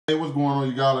Hey, what's going on,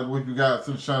 you guys? Like, what you got?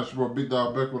 Sunshine Sport, Big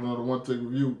Dog back with another one take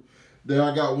review. Then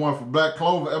I got one for Black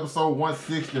Clover, episode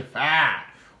 165,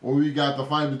 where we got the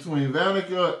fight between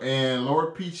Vanica and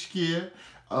Lord Peachkid,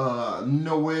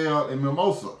 Noelle, and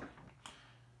Mimosa.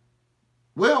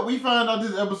 Well, we find out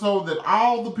this episode that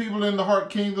all the people in the Heart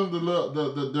Kingdom,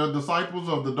 the disciples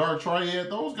of the Dark Triad,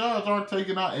 those guys aren't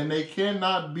taken out, and they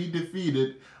cannot be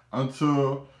defeated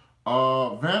until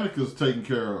Vanica's taken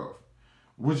care of.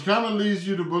 Which kind of leads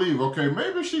you to believe, okay,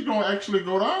 maybe she's going to actually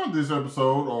go down this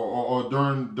episode or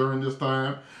during this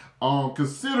time.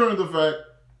 Considering the fact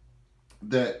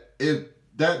that if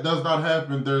that does not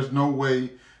happen, there's no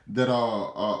way that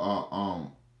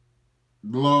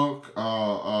Luck,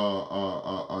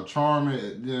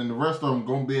 Charming, and the rest of them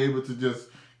going to be able to just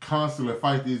constantly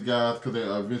fight these guys because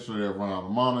eventually they'll run out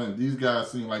of mana. And these guys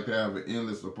seem like they have an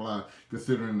endless supply,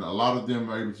 considering a lot of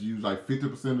them are able to use like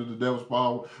 50% of the Devil's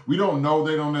power. We don't know.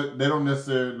 They don't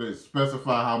necessarily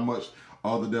specify how much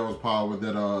of the Devil's power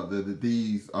that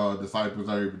these disciples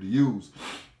are able to use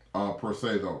per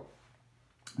se though.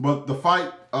 But the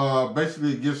fight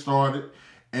basically gets started,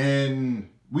 and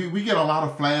we get a lot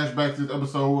of flashbacks this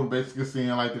episode, and basically seeing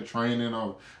like the training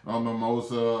of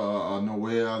Mimosa,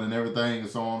 Noelle, and everything, and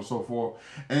so on and so forth.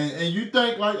 And you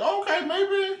think like, okay,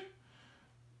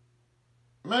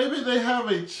 maybe they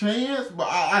have a chance, but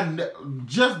I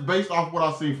just based off what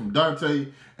I seen from Dante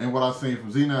and what I seen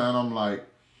from Xena, and I'm like,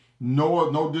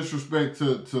 no disrespect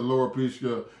to Laura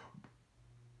Peachka,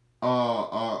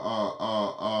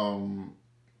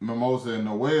 Mimosa, and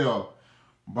Noelle.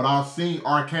 But I've seen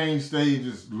arcane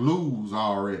stages lose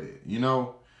already, you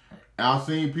know. And I've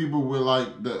seen people with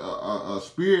like the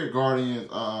spirit guardians,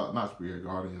 not spirit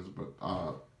guardians, but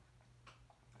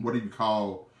what do you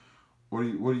call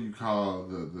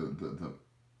the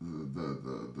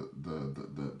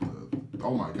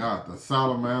oh my god, the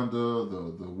salamander,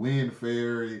 the wind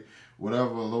fairy,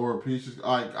 whatever, Laura Peaches.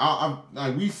 Like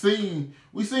we seen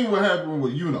what happened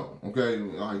with okay.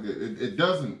 Like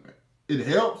it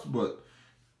helps, but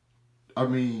I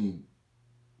mean,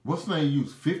 what's the name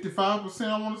used 55%,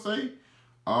 I want to say.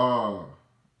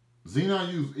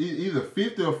 Xenon used either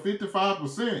 50 or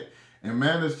 55% and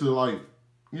managed to, like,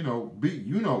 beat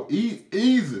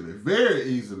easily, very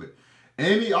easily.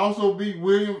 And he also beat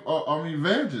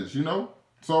Vengeance,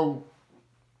 So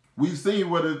we've seen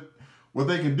what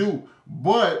they can do.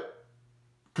 But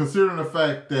considering the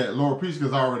fact that Laura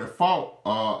Peachka's already fought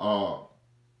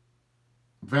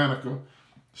Vanica,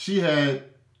 she had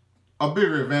a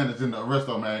bigger advantage than the rest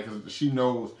of them had, because she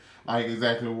knows like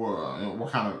exactly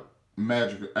what kind of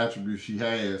magic attributes she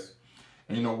has.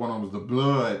 And one of them was the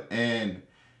blood, and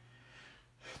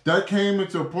that came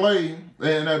into play,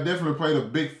 and that definitely played a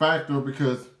big factor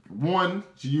because one,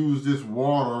 she used this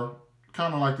water,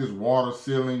 kind of like this water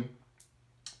sealing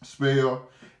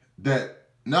spell that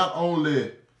not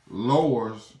only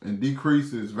lowers and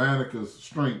decreases Vanica's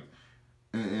strength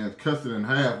and cuts it in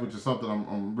half, which is something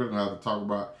I'm really gonna have to talk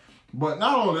about. But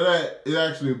not only that, it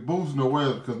actually boosts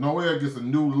Noelle, because Noelle gets a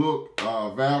new look,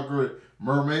 Valkyrie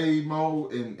mermaid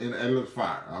mode, and it looks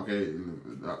fire. Okay,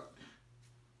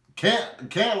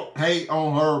 can't hate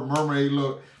on her mermaid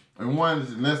look. And one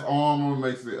is less armor,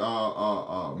 makes it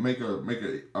make her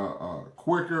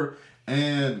quicker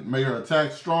and make her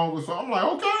attack stronger. So I'm like,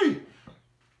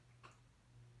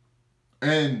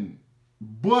 okay.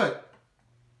 But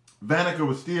Vanica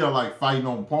was still like fighting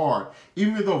on par,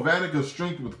 even though Vanica's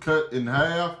strength was cut in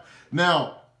half.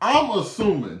 Now, I'm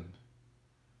assuming,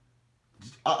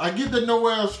 I get that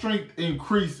Noelle's strength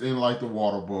increased in like the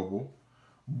water bubble,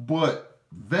 but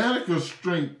Vanica's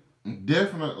strength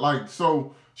definitely,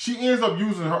 so she ends up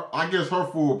using her, I guess her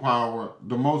full power,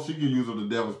 the most she can use of the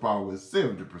Devil's power is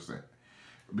 70%.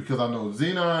 Because I know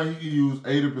Xenon, he can use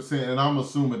 80%, and I'm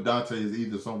assuming Dante is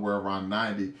either somewhere around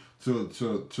 90 to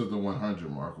the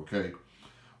 100 mark, okay?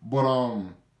 But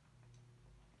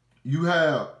you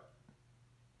have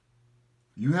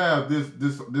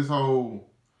this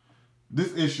whole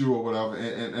issue or whatever,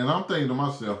 and I'm thinking to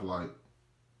myself, like,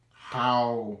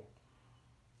 how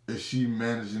is she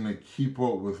managing to keep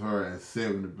up with her at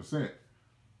 70%?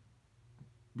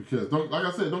 Because like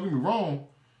I said, don't get me wrong,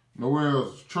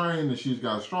 Noelle's trained and she's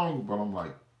got stronger, but I'm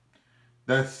like,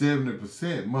 that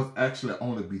 70% must actually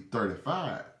only be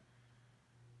 35.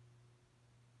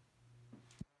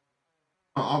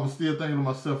 I was still thinking to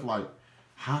myself, like,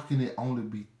 how can it only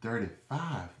be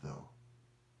 35 though?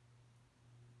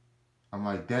 I'm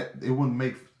like, that it wouldn't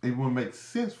make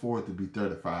sense for it to be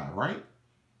 35, right?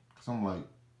 Because I'm like,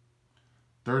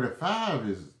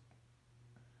 35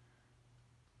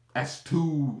 that's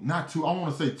not too, I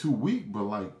want to say too weak, but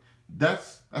like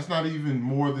that's not even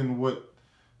more than what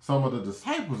some of the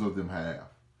disciples of them have.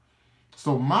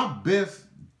 So my best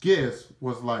guess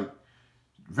was like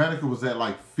Vanica was at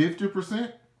like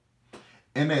 50%,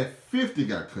 and that 50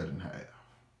 got cut in half.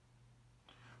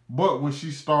 But when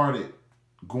she started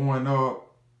going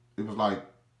up, it was like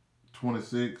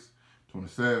 26,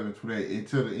 27, 28,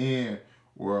 until the end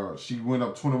where she went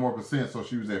up 20 more percent, so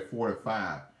she was at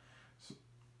 45. So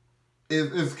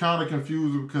it's kind of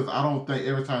confusing because I don't think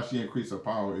every time she increased her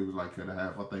power, it was like cut in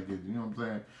half. I think you know what I'm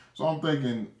saying? So I'm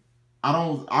thinking,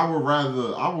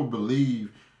 I would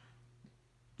believe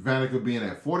Vanica being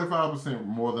at 45%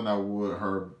 more than I would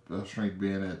her strength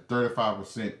being at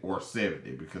 35% or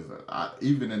 70%, because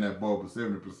even in that bulk of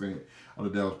 70% of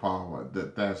the devil's power,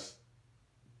 that's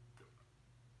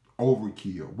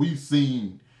overkill. We've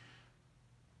seen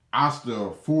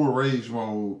Asta full rage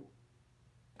mode,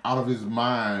 out of his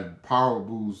mind, power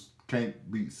boost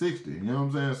can't beat 60. You know what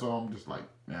I'm saying? So I'm just like,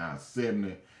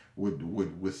 70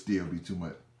 would still be too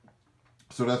much.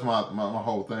 So that's my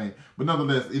whole thing. But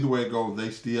nonetheless, either way it goes, they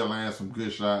still land some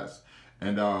good shots.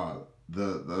 And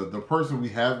the person we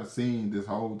haven't seen this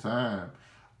whole time,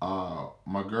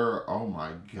 my girl, oh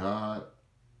my God,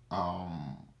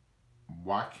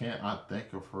 why can't I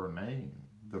think of her name?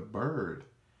 The bird.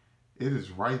 It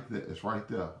is right there. It's right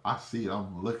there. I see it.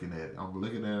 I'm looking at it. I'm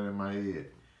looking at it in my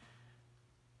head.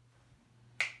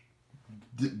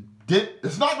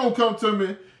 It's not gonna come to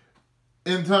me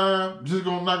in time.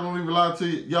 Not gonna leave a lie to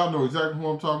you. Y'all know exactly who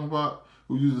I'm talking about.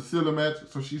 Who used a sealer magic.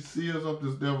 So she seals up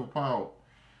this devil power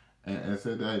and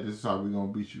said, "Hey, this is how we're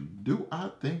gonna beat you." Do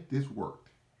I think this worked?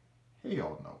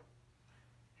 Hell no.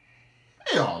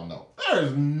 Hell no. There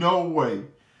is no way.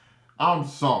 I'm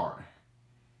sorry.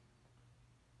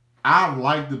 I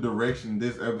like the direction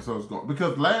this episode's going,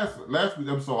 because last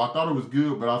week's episode I thought it was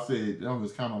good, but I said it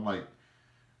was kind of like,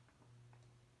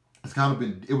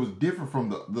 it was different from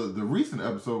the recent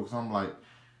episodes. Because I'm like,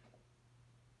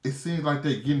 it seems like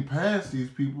they're getting past these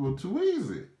people too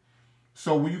easy.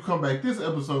 So when you come back this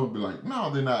episode and be like, no,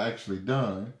 they're not actually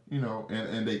done,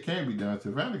 and they can't be done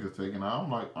till Vanica's taken out. I'm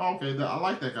like, oh, okay, I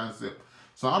like that concept.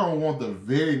 So I don't want the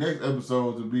very next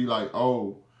episode to be like,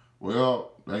 oh, well,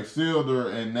 they sealed her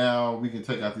and now we can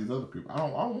take out these other people.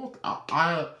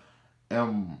 I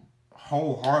am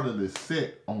wholeheartedly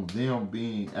set on them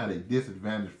being at a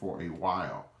disadvantage for a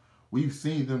while. We've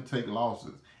seen them take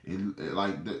losses. It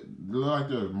like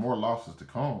there's more losses to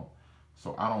come.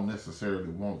 So I don't necessarily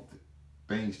want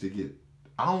things to get.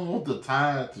 I don't want the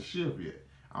tide to shift yet.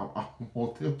 I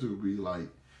want them to be like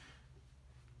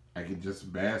just a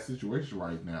bad situation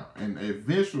right now, and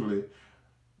eventually,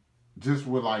 just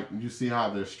with like you see how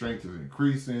their strength is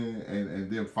increasing, and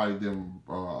them fight them,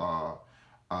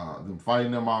 them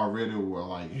fighting them already will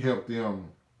like help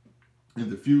them in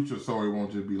the future, so it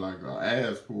won't just be like an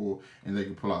ass pull and they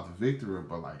can pull out the victory.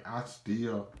 But like I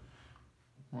still,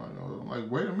 like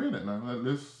wait a minute now,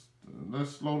 let's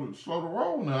slow the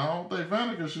roll now. I don't think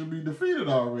Vanica should be defeated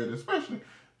already, especially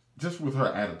just with her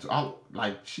attitude.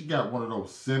 She got one of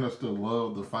those sinister,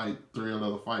 love to fight, thrill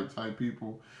of the fight type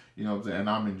people. You know what I'm saying? And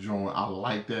I'm enjoying. I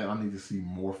like that. I need to see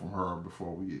more from her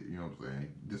before we, you know what I'm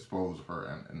saying, dispose of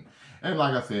her. And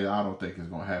like I said, I don't think it's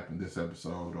gonna happen this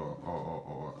episode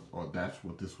or that's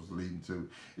what this was leading to.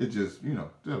 It just,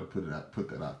 just put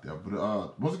that out there.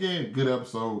 But once again, good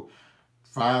episode.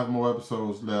 5 more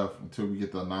episodes left until we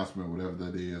get the announcement, whatever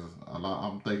that is.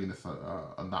 I'm thinking it's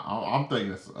a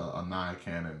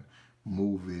 9-canon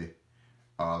movie.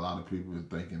 A lot of people are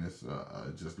thinking it's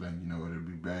just letting you know it'll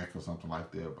be back or something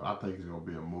like that. But I think it's gonna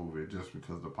be a movie just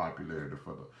because of the popularity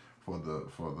for the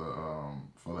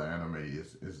anime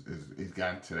is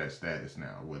gotten to that status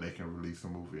now where they can release a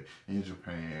movie in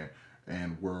Japan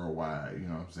and worldwide, you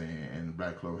know what I'm saying? And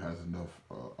Black Clover has enough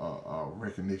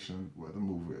recognition where the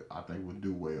movie, I think, would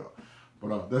do well.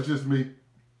 But that's just me.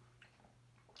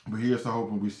 But here's to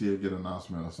hoping we see it get an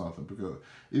announcement or something, because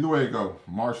either way it go,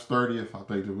 March 30th, I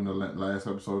think that when the last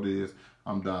episode is,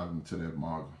 I'm diving into that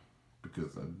manga,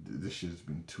 because this shit's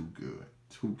been too good,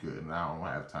 and I don't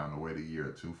have time to wait a year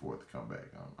or two for it to come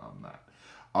back. I'm not.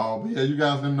 But yeah, you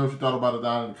guys let me know what you thought about it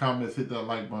down in the comments. Hit that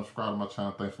like button, subscribe to my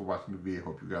channel. Thanks for watching the video.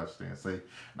 Hope you guys are staying safe,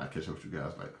 and I'll catch up with you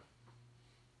guys later.